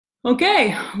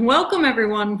Okay, welcome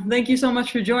everyone. Thank you so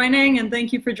much for joining, and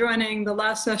thank you for joining the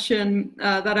last session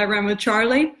that I ran with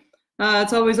Charlie.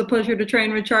 It's always a pleasure to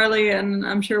train with Charlie, and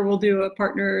I'm sure we'll do a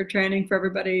partner training for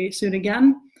everybody soon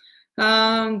again.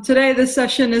 Today, this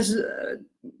session is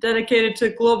dedicated to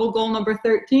global goal number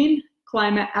 13,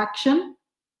 climate action.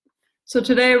 So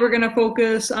today we're going to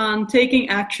focus on taking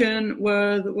action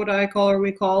with what I call, or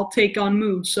we call, take on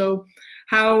moves. So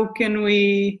how can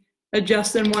we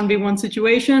adjust in 1v1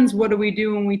 situations? What do we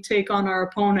do when we take on our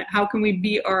opponent? How can we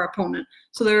beat our opponent?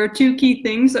 So there are two key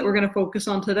things that we're going to focus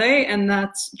on today, and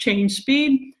that's change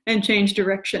speed and change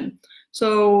direction.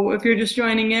 So if you're just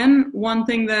joining in, one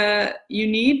thing that you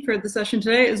need for the session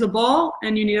today is a ball,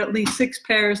 and you need at least 6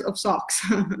 pairs of socks.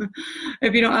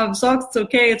 If you don't have socks,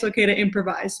 it's okay to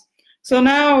improvise. So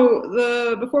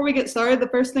now, before we get started, the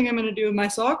first thing I'm going to do with my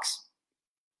socks,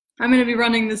 I'm going to be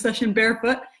running this session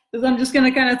barefoot, because I'm just going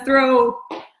to kind of throw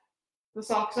the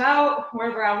socks out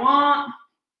wherever I want.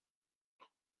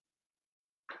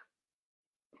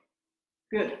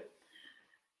 Good.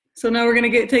 So now we're going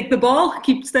to take the ball,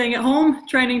 keep staying at home,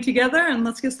 training together, and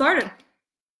let's get started.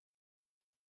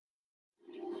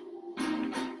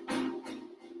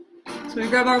 So we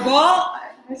grab our ball.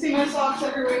 I see my socks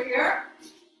everywhere here.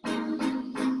 I'm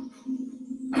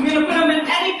going to put them in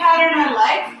any pattern I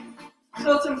like.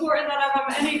 So it's important that I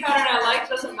have any pattern I like,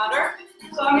 doesn't matter.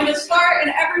 So I'm going to start,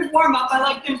 in every warm-up, I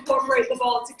like to incorporate the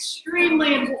ball. It's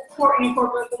extremely important to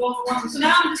incorporate the ball in warm-up. So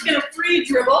now I'm just going to free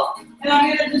dribble, and I'm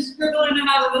going to just dribble in and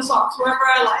out of the socks, wherever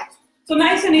I like. So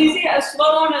nice and easy, as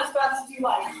slow and as fast as you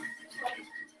like.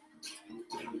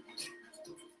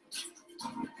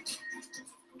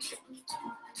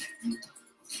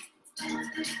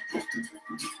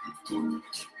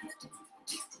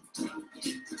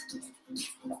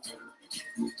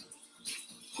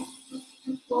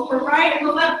 Go for right and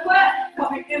the left foot,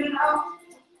 coming in and out.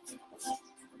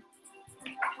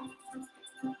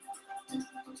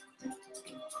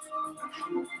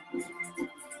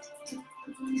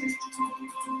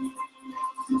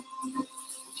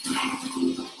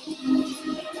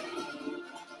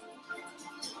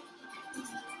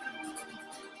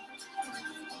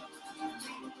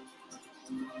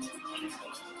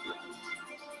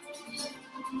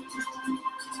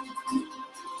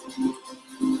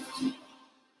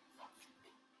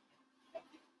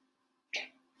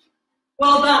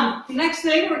 Well done. Next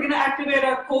thing, we're going to activate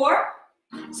our core.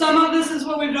 Some of this is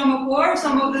what we've done before.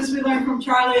 Some of this we learned from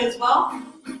Charlie as well.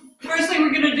 First thing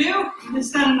we're going to do is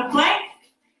stand in a plank.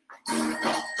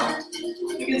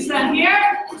 You can stand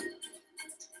here.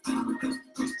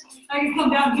 I can come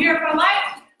down here if I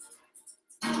like.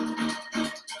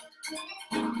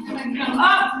 I can come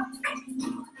up.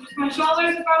 Lift my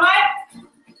shoulders if I like.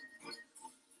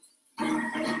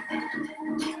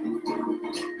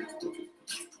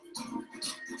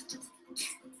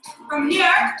 From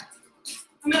here,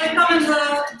 I'm going to come in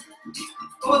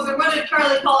what did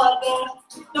Charlie call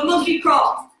it? The monkey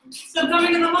crawl. So I'm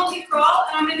coming in the monkey crawl,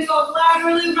 and I'm going to go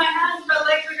laterally with my hands, my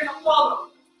legs are going to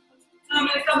follow. And I'm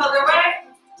going to come other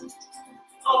way,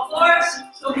 all fours,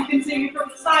 so you can see me from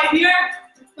the side here.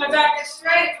 My back is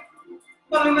straight,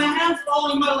 coming my hands,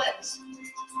 following my legs.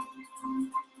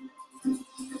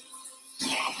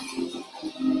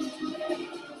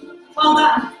 Well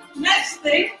done. Next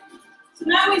thing. So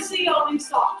now we see all these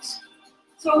socks.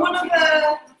 So one of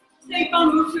the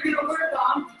take-on moves we're going to work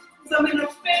on is I'm going to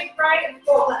fake right and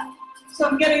go left. So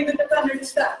I'm getting the defender to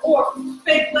step, or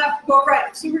fake left, go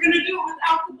right. So we're going to do it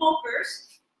without the ball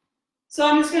first. So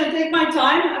I'm just going to take my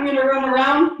time. I'm going to run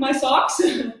around my socks.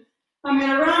 I'm going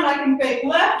to run. I can fake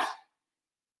left,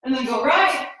 and then go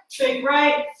right, fake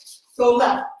right, go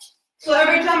left. So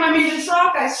every time I meet a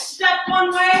sock, I step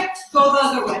one way, go the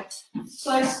other way.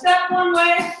 So I step one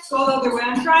way, go the other way.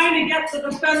 I'm trying to get the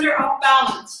defender off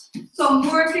balance. So I'm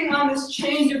working on this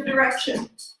change of direction.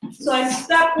 So I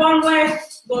step one way,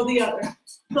 go the other.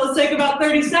 So let's take about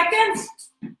 30 seconds.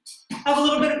 Have a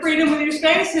little bit of freedom with your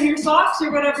space and your socks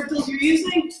or whatever tools you're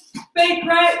using. Fake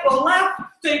right, go left,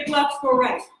 fake left, go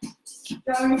right.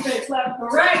 Down, fake left, go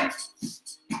right.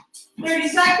 30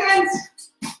 seconds.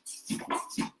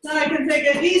 Then I can take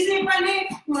it easy if I need.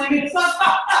 When I need to stop,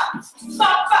 stop,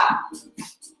 stop, stop.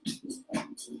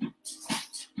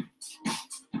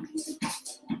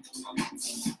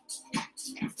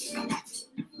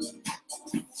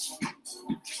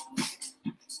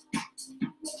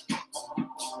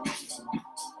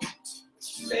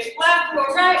 Fake left, go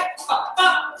right, up,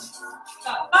 up,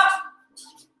 up, up.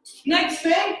 Next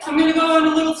thing, I'm going to go in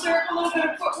a little circle, a little bit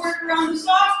of footwork around the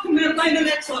sock. I'm going to find the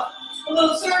next one. A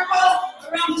little circle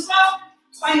around the sock,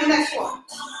 find the next one.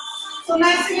 So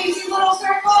nice and easy little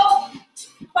circle,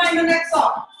 find the next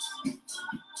sock.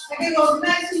 I can go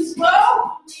nice and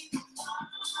slow.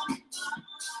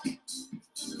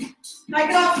 I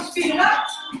can also speed it up.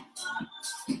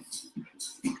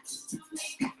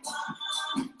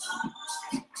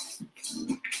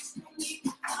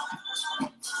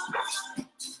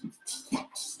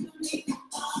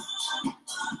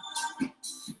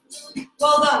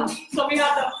 Well done. So we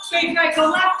have the straight right to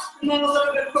left, and then a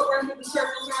little bit of footwork with the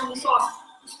circles around the sock.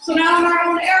 So now in our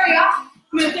own area,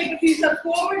 I'm going to take a few steps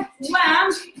forward,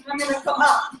 land, and I'm going to come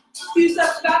up. A few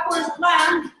steps backwards,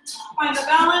 land, find the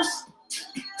balance,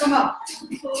 come up. So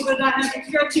a little bit of dynamic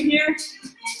stretching here.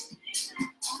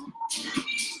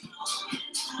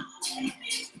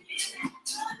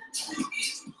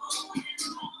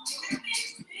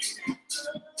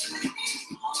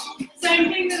 Same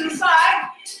thing to the side.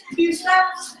 Few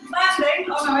steps, landing.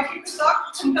 Oh no, I keep the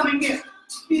sock and coming here.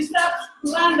 Few steps,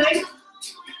 landing,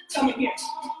 coming here.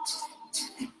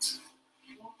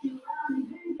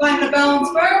 Find the balance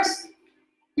first.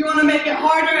 You want to make it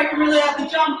harder, I can really have to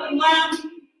jump and land.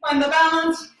 Find the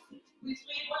balance.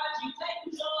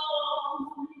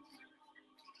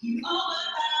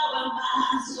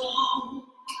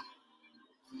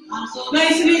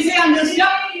 Nice and easy, I'm just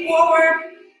jumping forward.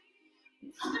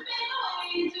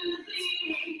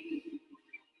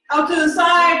 Out to the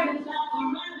side.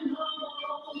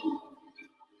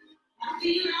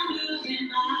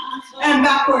 And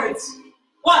backwards.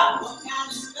 1.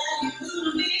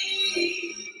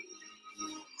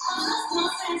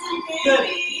 Good.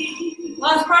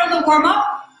 Last part of the warm-up.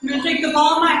 I'm going to take the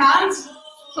ball in my hands.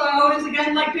 So I always,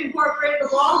 again, like to incorporate the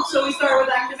ball. So we start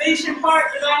with activation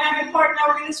part, the dynamic part. Now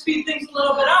we're going to speed things a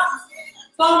little bit up.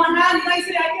 Ball in my hands,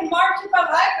 nicely. I can march with my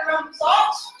leg around the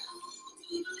socks.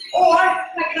 Or I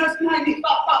can have behind me.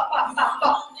 Pop, pop, pop, pop,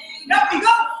 pop. Up we go.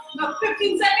 About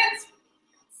 15 seconds.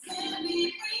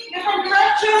 Different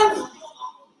directions.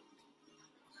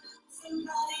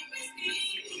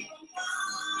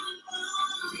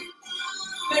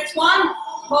 Next one.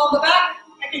 Ball in the back.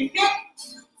 I can kick.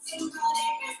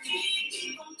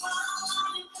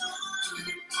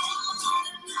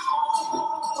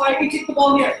 Or I can kick the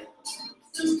ball here.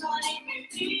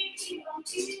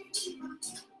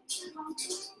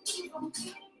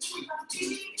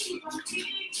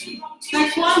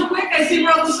 Next one, quick. I see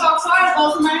where all the socks are.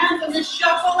 Balls in my hands. I'm just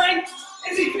shuffling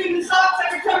in between the socks.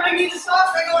 Every time I need the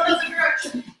socks, I go another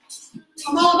direction.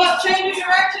 I'm all about changing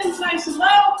directions, nice and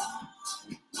low.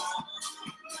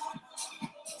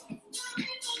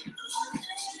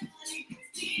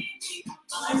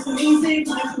 Nice and easy,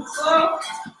 nice and slow.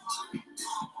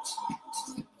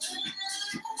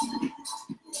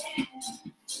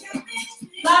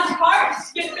 Last part,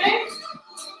 skipping.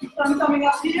 So I'm coming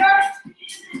up here.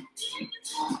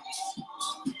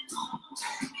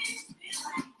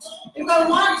 If I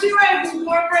want to, I can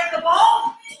incorporate the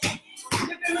ball.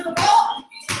 Skip into the ball.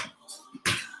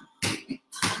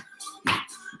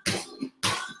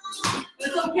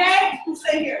 It's okay to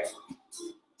stay here.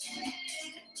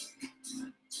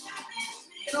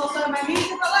 You can also have my knees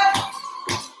if I like.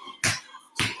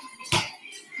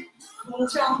 A little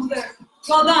challenge there.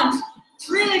 Well done.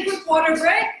 Really quick water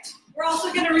break. We're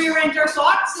also going to rearrange our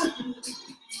socks. Put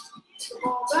the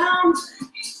ball down.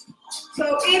 So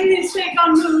in these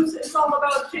take-on moves, it's all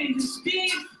about change of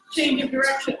speed, change of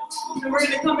direction. And we're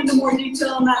going to come into more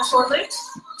detail on that shortly.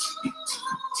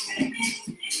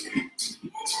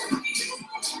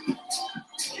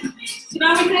 So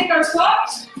now we take our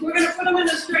socks. We're going to put them in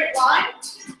a straight line.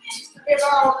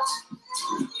 About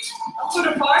a foot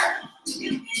apart.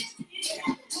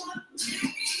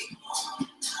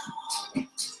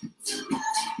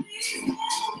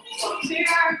 Here.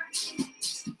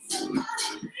 So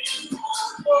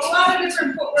a lot of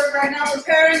different footwork right now,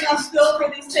 preparing us still for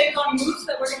these take-on moves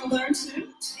that we're going to learn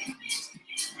soon.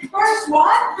 First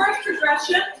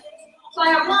progression. So I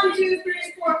have 1, 2, 3,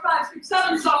 4, 5, 6,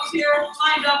 7 socks here,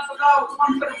 lined up about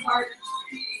 1 foot apart.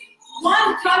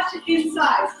 One touch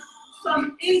inside.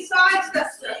 Some inside, step,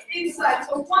 inside.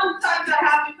 So one touch I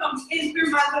have to come in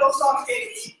through my little sock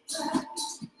gates.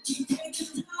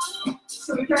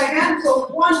 So we try again. So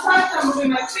one touch, I'm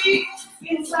moving my feet,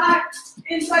 inside,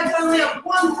 inside, so I only have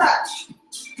one touch.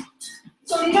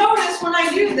 So notice when I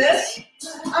do this,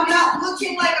 I'm not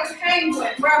looking like a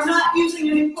penguin, where I'm not using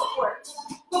any footwork.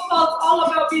 Football is all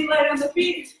about being light on the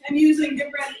feet and using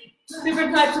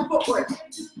different types of footwork.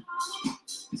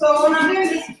 So when I'm doing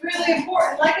this, it's really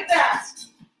important, like a dance.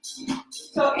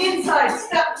 So inside,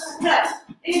 step, step,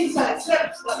 inside,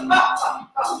 step, step, up,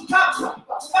 up, up, up, up,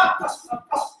 up, up, up,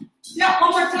 up. Yeah,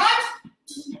 one more time.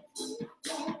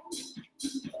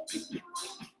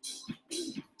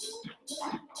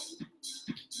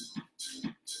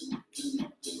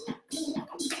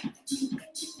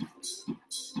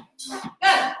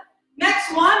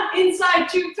 inside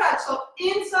two touch. So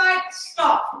inside,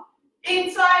 stop.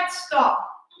 Inside, stop.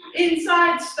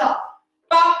 Inside, stop.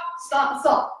 Bop, stop,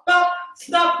 stop. Bop,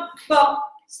 stop,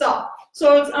 bop, stop.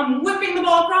 So it's, I'm whipping the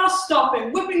ball across,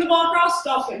 stopping. Whipping the ball across,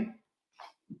 stopping.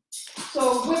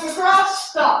 So whip across,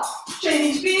 stop.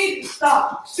 Changing speed,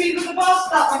 stop. Speed with the ball,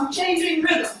 stop. I'm changing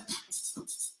rhythm.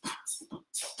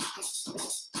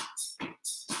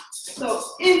 So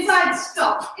inside,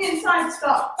 stop. Inside,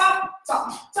 stop. Bop,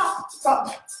 bop, bop,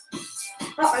 bop.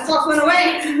 Oh, my sock went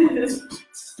away.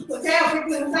 Okay, I'll fix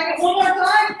it in a second. One more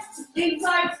time.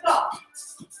 Inside, stop.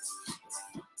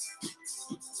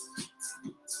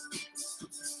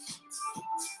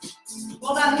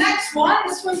 Well, the next one,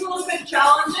 this one's a little bit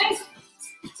challenging.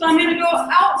 So I'm going to go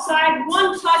outside,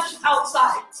 one touch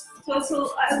outside. So it's a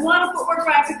lot of footwork where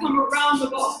I have to come around the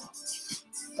ball.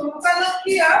 So if I look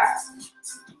here,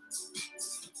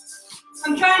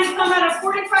 I'm trying to come at a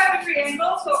 45-degree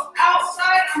angle. So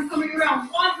outside, I'm coming around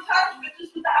one touch, but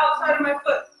just with the outside of my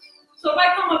foot. So if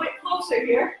I come a bit closer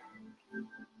here,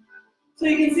 so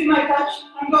you can see my touch,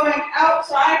 I'm going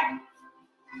outside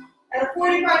at a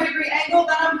 45-degree angle,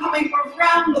 then I'm coming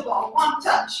around the ball, one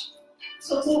touch.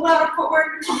 So it's a lot of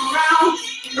footwork to come around.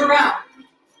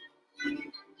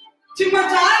 Two more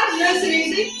times, nice and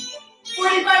easy.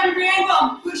 45-degree angle,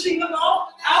 I'm pushing the ball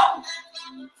out.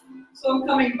 So I'm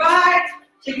coming by,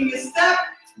 taking a step,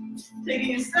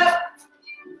 taking a step.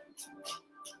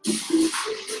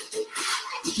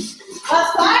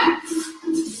 Last time.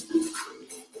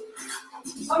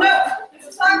 Oh no,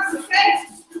 it sucks, okay?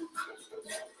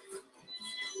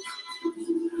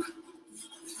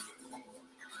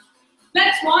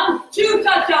 Next one, two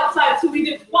touch outside. So we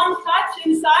did one touch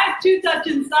inside, two touch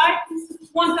inside,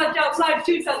 one touch outside,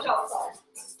 two touch outside.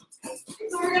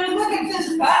 So we're going to look at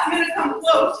this cut. I'm going to come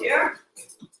close here.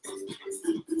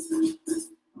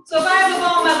 So if I have the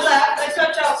ball on my left, I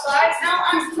touch outside. Now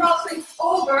I'm crossing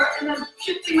over and then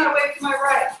shifting my weight to my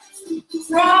right.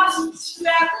 Cross,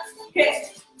 step,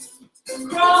 kick.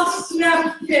 Cross,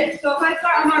 step, kick. So if I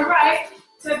start on my right,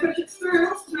 so I push it through,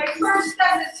 my first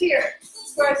step is here,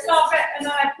 where I stop it and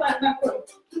then I plant my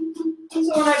foot.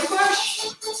 So when I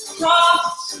push,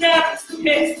 cross, step,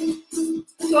 kick.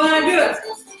 So when I do it,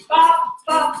 bop,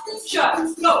 bop,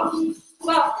 shut, go,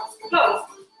 bop, go.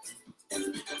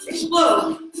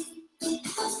 Explode.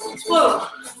 Explode.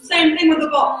 Same thing with the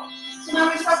ball. So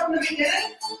now we start from the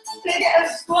beginning. Take it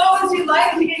as slow as you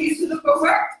like to get used to the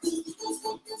footwork.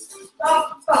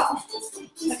 Bop, bop.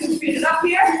 I can speed it up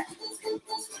here.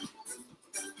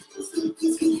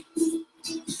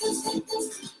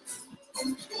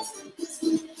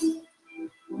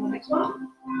 Next one.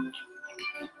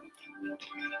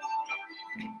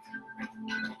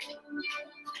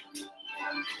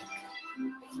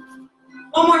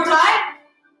 One more time.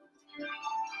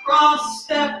 Cross,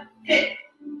 step, hit.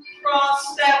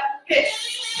 Cross, step, hit.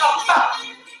 Up, up.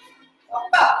 Up,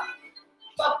 up.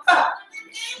 Up, up.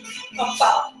 Up,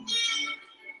 up.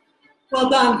 Well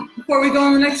done. Before we go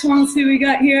on the next one, see what we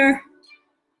got here.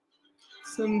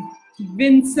 Some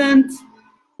Vincent,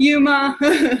 Yuma.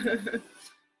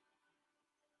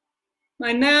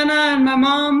 My Nana and my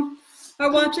mom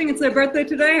are watching. It's their birthday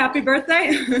today. Happy birthday.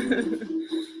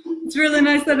 It's really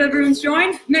nice that everyone's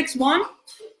joined. Next one,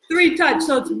 three touch.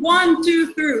 So it's 1,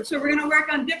 2, through. So we're going to work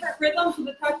on different rhythms for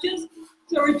the touches.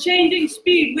 So we're changing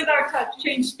speed with our touch.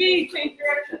 Change speed, change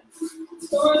direction.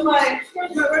 So where'd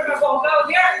my ball go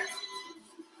here?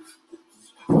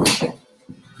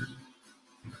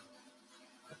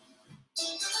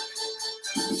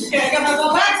 Okay, I got my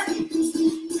ball back.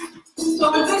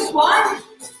 So with this one,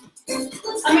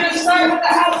 I'm going to start with the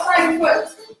outside foot.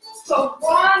 So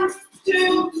 1,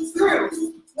 2, through.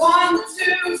 1,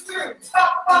 2, through.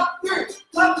 Up, up, through.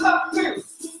 Up, up, through.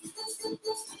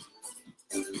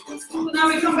 So now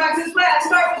we come back this way. I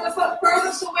start with the foot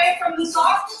furthest away from the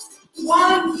socks.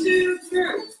 1, 2,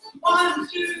 through. 1,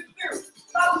 2, through.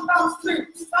 Up, up, through.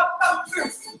 Up, up,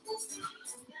 through.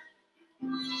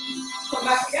 Come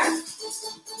back again.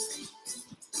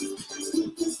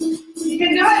 You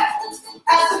can do it.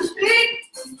 Add some speed.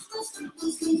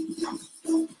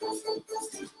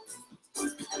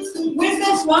 With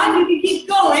this one, you can keep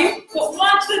going, but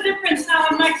watch the difference now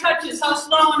in my touches, how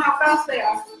slow and how fast they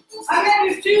are. I'm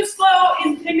going to do 2 slow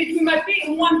in between my feet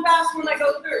and 1 fast when I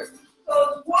go through. So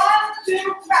it's 1,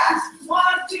 2, fast. 1,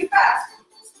 2, fast.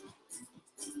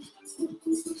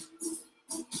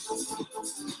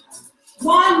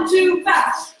 1, 2,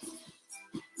 fast.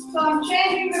 So I'm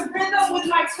changing the rhythm with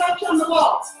my touch on the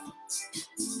ball.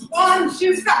 1,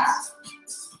 2, fast.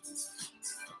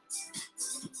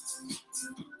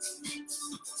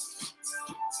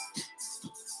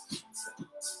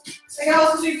 I can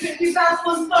also do two fast,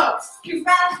 one slow. Two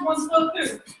fast, one slow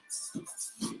through.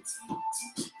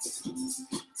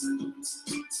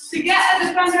 To get a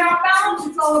defender off balance,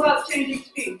 it's all about changing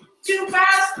speed. Two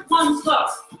fast, one slow.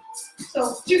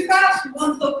 So two fast,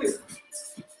 one slow through.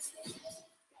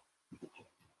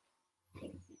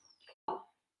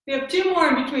 We have two more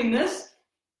in between this.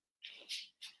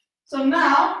 So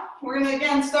now we're going to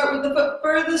again start with the foot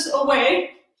furthest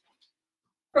away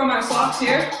from our socks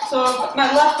here. So if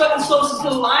my left foot is closest to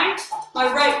the line,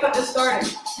 my right foot is starting.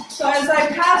 So as I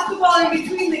pass the ball in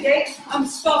between the gates, I'm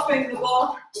stopping the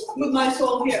ball with my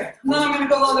sole here. And then I'm going to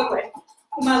go the other way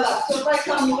to my left. So if I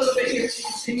come a little bit here so you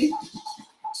can see me.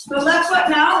 The left foot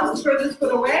now is the furthest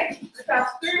foot away. I pass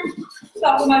through,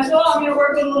 stop with my sole. I'm going to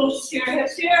work with a little steer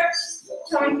hips here.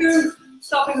 Coming through,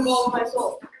 stopping the ball with my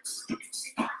sole.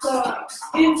 So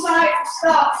inside,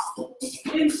 stop.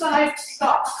 Inside,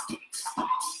 stop.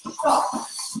 Stop.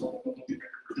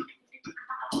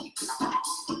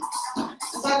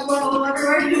 That's going a little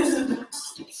everywhere.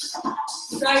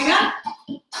 Try again.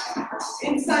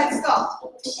 Inside, stop.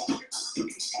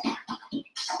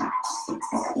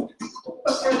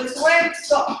 Put furthest away,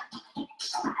 stop.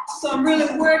 So I'm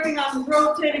really working on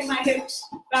rotating my hips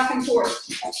back and forth.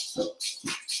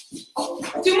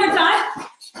 Two more times.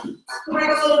 Can I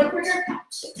go a little bit quicker?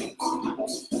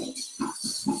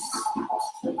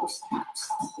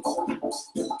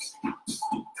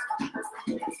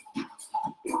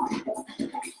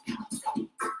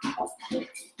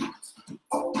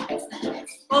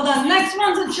 Well done. Next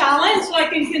one's a challenge, so I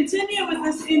can continue with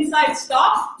this inside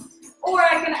stop, or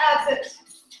I can add this.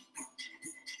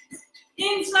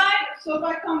 Inside, so if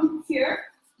I come here,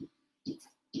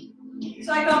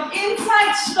 so I come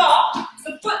inside stop,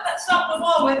 the foot that stopped the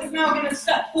ball with is now going to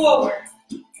step forward.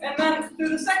 And then through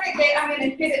the second gate, I'm going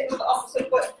to hit it with the opposite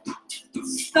foot.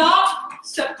 Stop,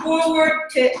 step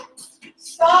forward, hit.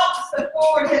 Stop, step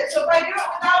forward, hit. So if I do it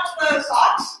without the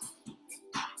socks,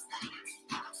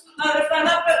 if my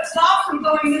left foot stops, I'm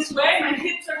going this way, my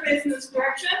hips are facing this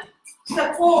direction.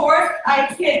 Step forward, I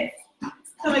hit.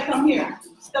 Then I come here.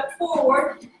 Step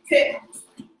forward, hit.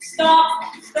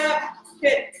 Stop, step,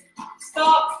 hit.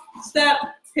 Stop, step,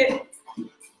 hit.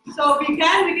 So if you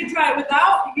can, we can try it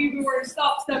without. You can even word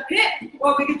stop, step, hit,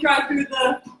 or we can try through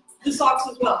the socks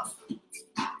as well.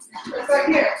 So it's right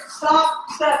here. Stop,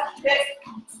 step, hit.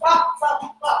 Stop,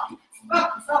 stop, stop.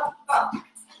 Stop, stop, stop.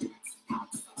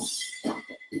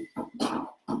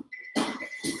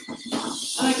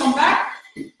 And I come back.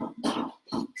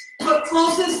 Foot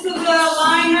closest to the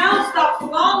line now. Stop the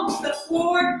ball. Step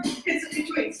forward. Hits it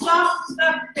between. Stop,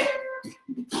 step, hit.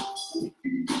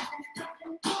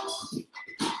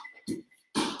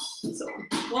 So,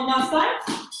 one last time.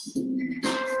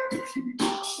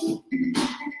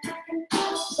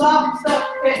 Stop, step,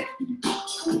 hit.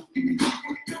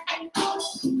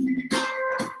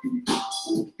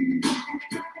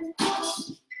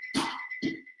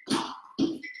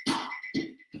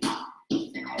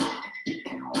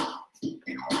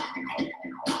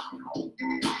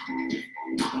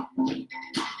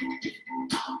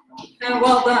 And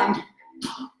well done.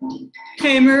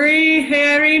 Hey Marie,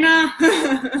 hey Irina.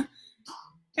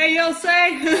 Hey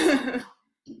Jose.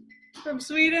 From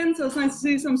Sweden, so it's nice to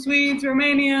see some Swedes,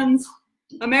 Romanians,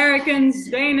 Americans,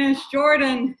 Danish,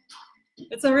 Jordan.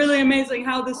 It's really amazing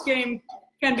how this game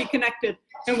can be connected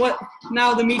and what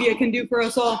now the media can do for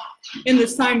us all in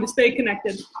this time to stay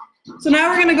connected. So now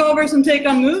we're going to go over some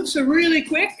take-on moves. So really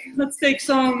quick, let's take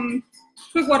some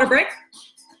quick water break.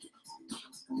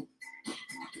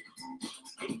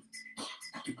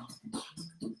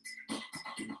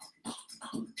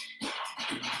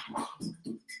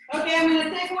 Okay, I'm going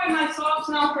to take away my socks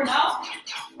now for now.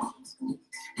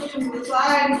 Put them to the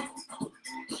side.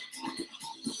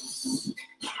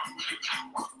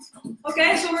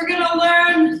 Okay, so we're going to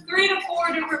learn 3 to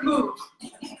 4 different moves.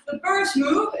 The first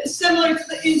move is similar to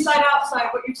the inside-outside,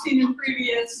 what you've seen in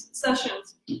previous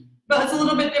sessions, but it's a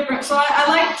little bit different. So I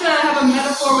like to have a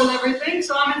metaphor with everything.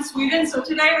 So I'm in Sweden, so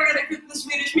today we're going to cook the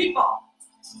Swedish meatball.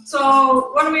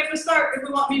 So what do we have to start if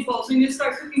we want meatballs? We need to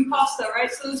start cooking pasta,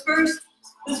 right? So this first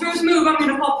move I'm going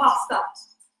to call pasta.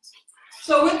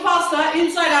 So with pasta,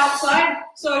 inside, outside.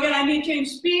 So again, I need to change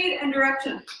speed and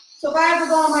direction. So if I have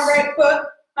the ball on my right foot,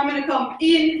 I'm going to come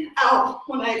in, out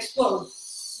when I explode.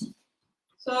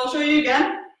 So I'll show you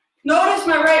again. Notice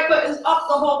my right foot is up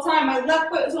the whole time. My left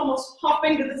foot is almost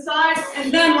hopping to the side.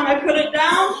 And then when I put it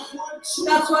down,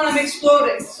 that's when I'm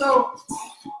exploding. So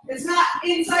it's not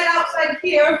inside, outside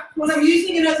here. When I'm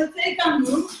using it as a take-on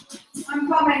move, I'm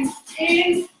coming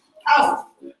in, out,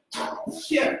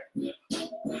 here.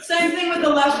 Same Same thing with the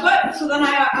left foot. So then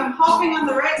I'm hopping on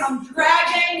the right, I'm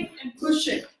dragging and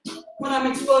pushing when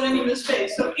I'm exploding in the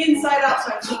space. So inside,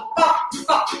 outside. So up,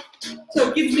 up. So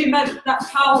it gives me that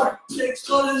power to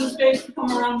explode in the space to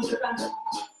come around the defender.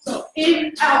 So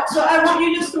in, out. So I want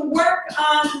you just to work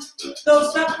on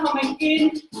those steps coming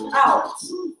in, out.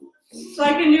 So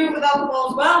I can do it without the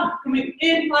ball as well. Coming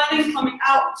in, landing, coming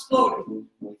out, exploding.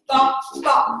 Bop,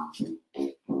 bop.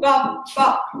 Bop,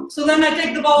 bop. So then I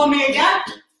take the ball with me again.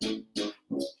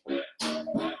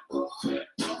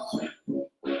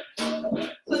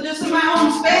 So just in my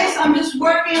own space, I'm just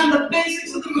working on the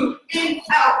basics of the move. In,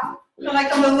 out. Then I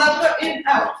come to the left foot, in,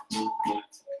 out.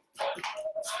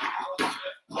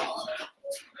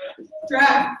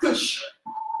 Drag, push.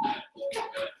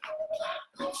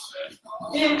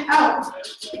 In, out.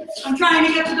 I'm trying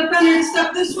to get the defender to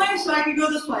step this way so I can go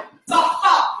this way. Bop,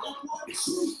 bop.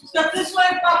 Step this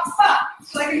way, bop, bop.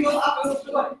 So I can go up and this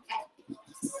way.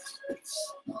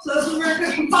 So this is where we're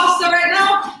cooking pasta right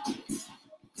now.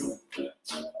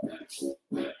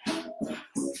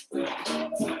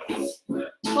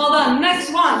 Well done.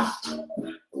 Next one.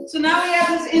 So now we have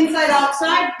this inside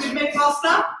outside. We make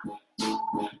pasta.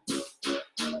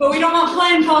 But we don't want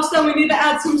plain pasta. We need to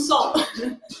add some salt.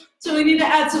 So we need to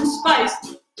add some spice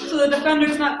so the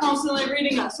defender's not constantly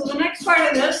reading us. So the next part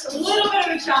of this, a little bit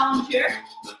of a challenge here.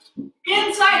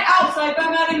 Inside, outside, but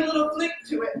I'm adding a little flick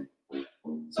to it.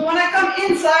 So when I come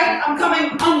inside, I'm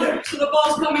coming under. So the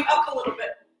ball's coming up a little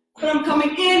bit. But I'm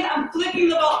coming in, I'm flicking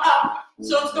the ball up.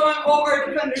 So it's going over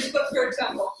a defender's foot, for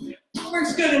example.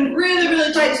 Works good in really,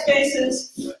 really tight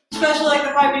spaces, especially like the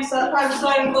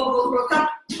 5-a-side and global throw cut.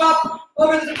 Pop,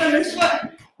 over the defender's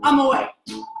foot, I'm away.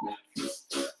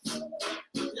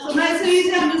 So nice and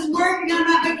easy, I'm just working on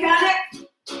that mechanic.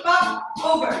 Pop,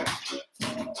 over.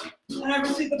 I never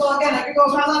see the ball again. I can go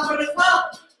with my left foot as well.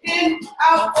 In,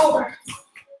 out, over.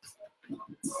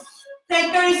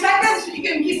 Take 30 seconds. You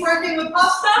can keep working with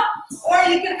pasta, or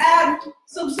you can add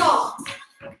some salt.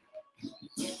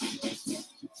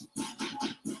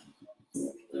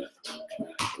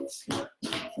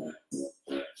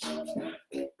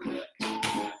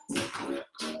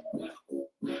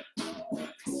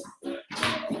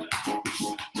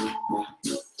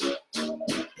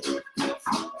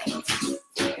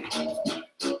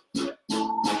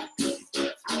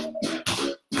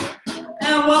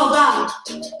 Well done.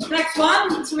 Next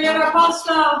one, so we have our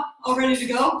pasta all ready to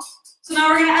go. So now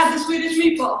we're going to add the Swedish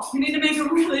meatball. We need to make a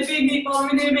really big meatball,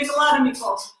 and we need to make a lot of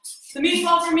meatballs. The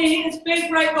meatball for me is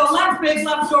big right, go left, big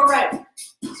left, go right.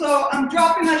 So I'm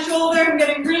dropping my shoulder, I'm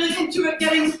getting really into it,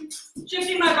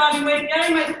 shifting my body weight,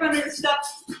 getting my defender to step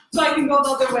so I can go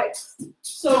the other way.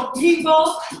 So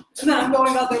meatball, and then I'm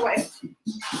going the other way.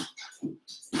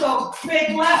 So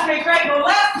big left, big right, go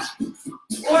left.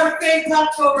 Or big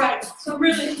left, go right. So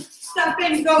really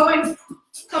stepping, going,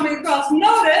 coming across.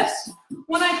 Notice,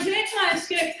 when I take my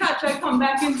escape catch, I come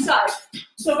back inside.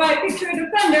 So if I picture a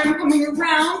defender, I'm coming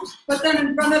around, but then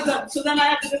in front of them. So then I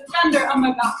have the defender on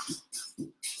my back.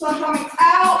 So I'm coming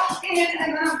out, in,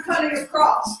 and then I'm cutting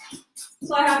across.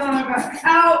 So I have on my back.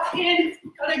 Out, in,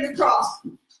 cutting across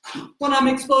when I'm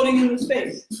exploding in the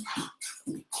space.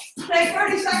 Take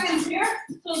 30 seconds here.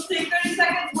 So let's take 30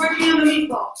 seconds working on the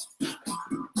meatball.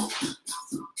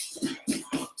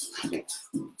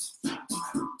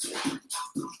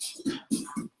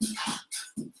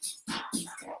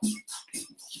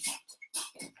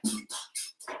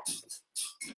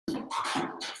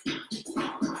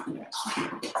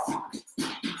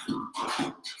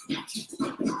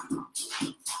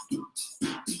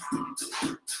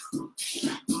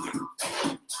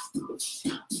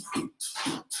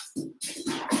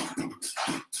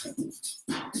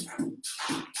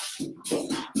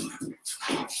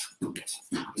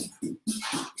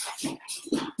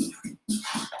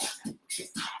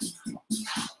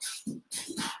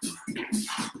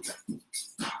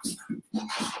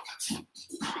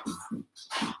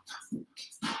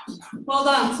 Well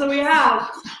done. So we have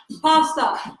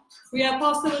pasta. We have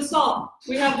pasta with salt.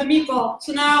 We have the meatball.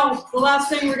 So now the last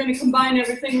thing, we're going to combine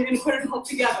everything. We're going to put it all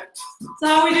together. So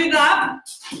how we do that?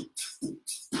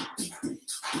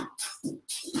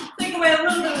 Take away a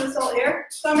little bit of the salt here.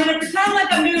 So I'm going to pretend like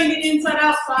I'm doing it inside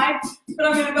outside, but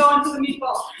I'm going to go into the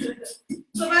meatball.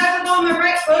 So if I have the ball on my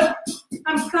right foot,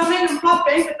 I'm coming, I'm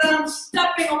hopping, but then I'm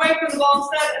stepping away from the ball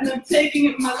instead and then taking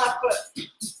it with my left foot.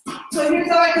 So here's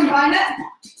how I combine it.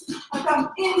 I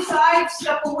come inside,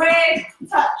 step away,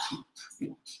 touch. If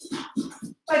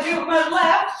I do it with my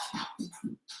left,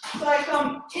 so I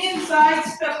come inside,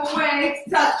 step away,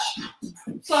 touch.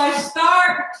 So I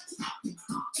start,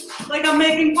 like I'm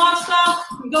making pasta,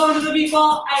 I'm going to the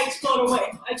meatball, I explode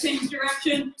away. I change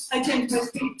direction, I change my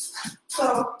speed.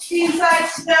 So inside,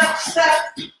 step,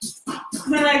 step,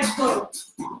 then I explode.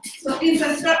 So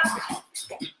inside, step.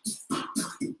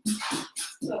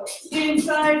 So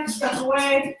inside, step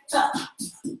away, step.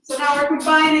 So now we're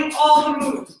combining all the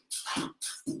moves.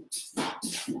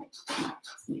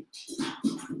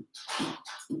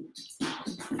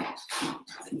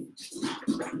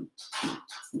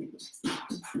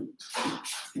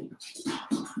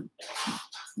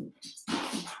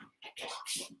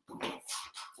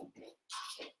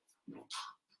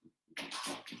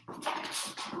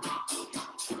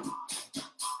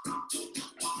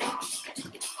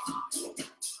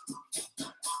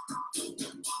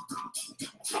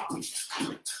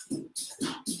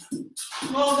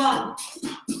 Well done.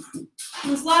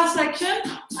 This last section,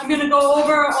 I'm going to go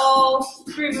over all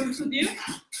 3 moves with you.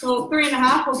 So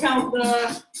 3.5, we'll count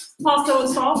the pasta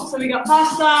with salt. So we got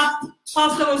pasta,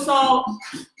 pasta with salt,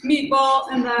 meatball,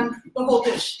 and then the whole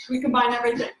dish. We combine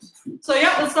everything. So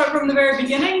yeah, let's start from the very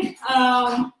beginning.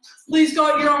 Please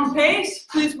go at your own pace.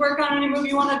 Please work on any move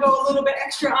you want to go a little bit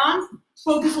extra on.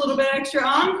 Focus a little bit extra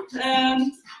on,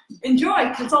 and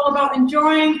enjoy. It's all about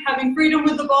enjoying, having freedom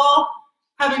with the ball,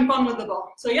 having fun with the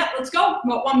ball. So yeah, let's go.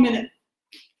 About 1 minute.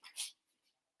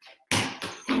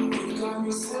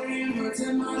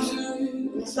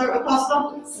 Let's start with pasta.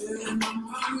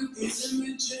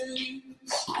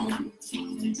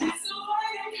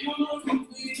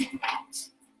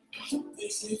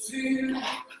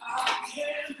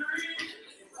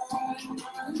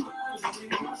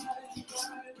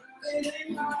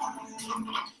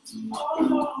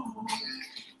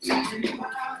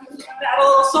 Add a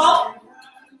little salt.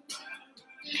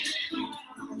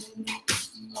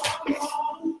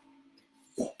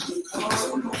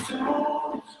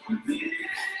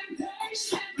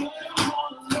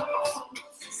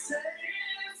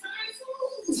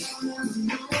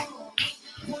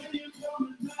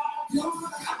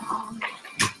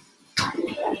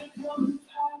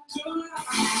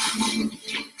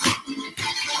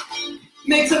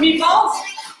 Make some meatballs.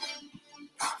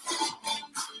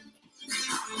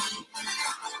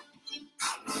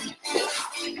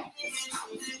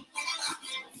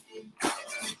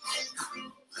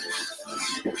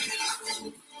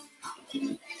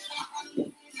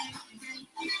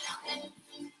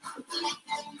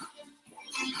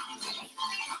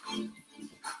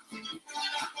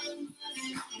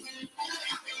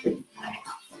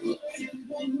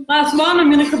 Last one, I'm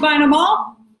going to combine them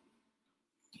all.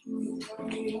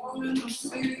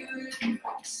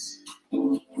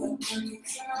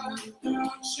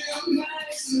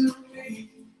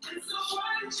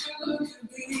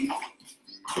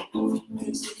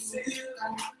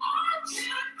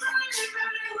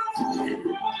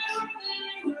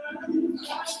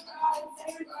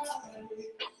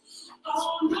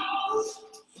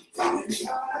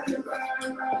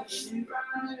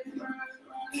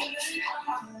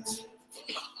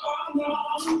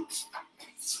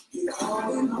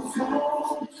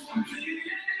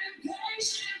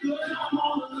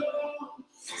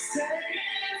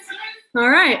 All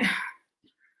right.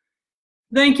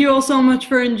 Thank you all so much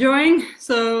for enjoying.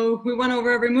 So we went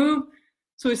over every move.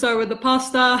 So we started with the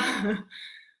pasta,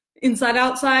 inside,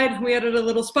 outside. We added a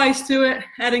little spice to it,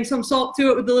 adding some salt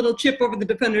to it with a little chip over the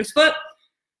defender's foot.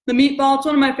 The meatball, it's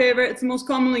one of my favorites. It's the most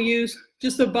commonly used.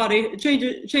 Just the body,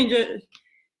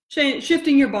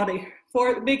 shifting your body,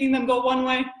 for making them go one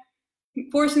way,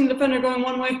 forcing the defender going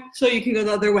one way so you can go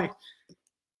the other way.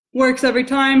 Works every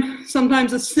time.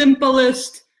 Sometimes the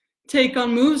simplest take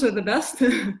on moves are the best,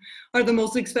 are the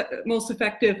most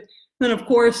effective. Then of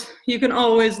course, you can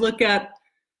always look at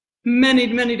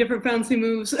many different fancy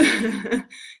moves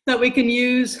that we can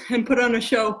use and put on a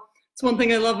show. It's one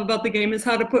thing I love about the game, is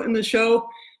how to put in the show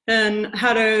and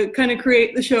how to kind of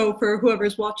create the show for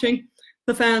whoever's watching,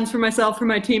 the fans, for myself, for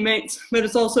my teammates. But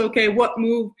it's also, okay, what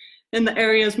move in the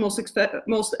area is most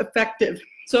effective.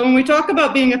 So when we talk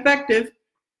about being effective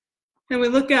and we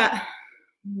look at,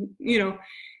 you know,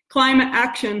 climate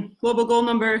action, global goal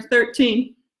number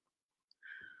 13.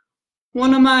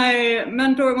 One of my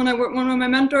mentors,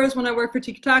 when I worked for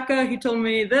Tiki Taka, he told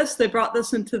me this. They brought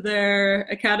this into their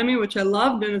academy, which I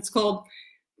loved, and it's called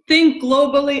Think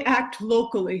Globally, Act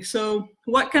Locally. So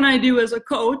what can I do as a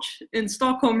coach in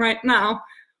Stockholm right now,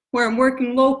 where I'm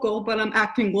working local, but I'm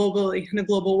acting globally in a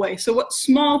global way? So what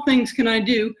small things can I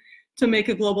do to make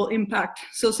a global impact?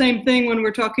 So same thing when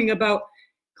we're talking about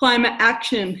climate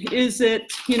action. Is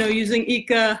it, you know, using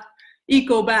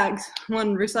eco bags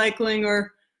when recycling,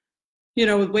 or, you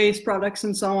know, with waste products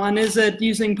and so on? Is it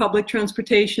using public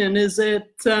transportation? Is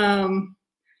it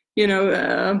you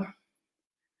know,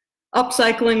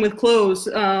 upcycling with clothes?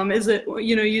 Is it,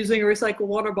 you know, using a recycled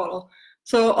water bottle?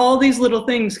 So all these little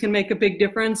things can make a big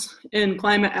difference in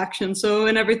climate action. So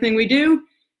in everything we do,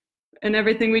 and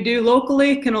everything we do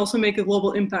locally can also make a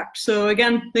global impact. So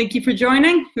again, thank you for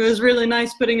joining. It was really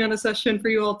nice putting on a session for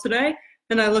you all today,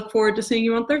 and I look forward to seeing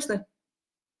you on Thursday.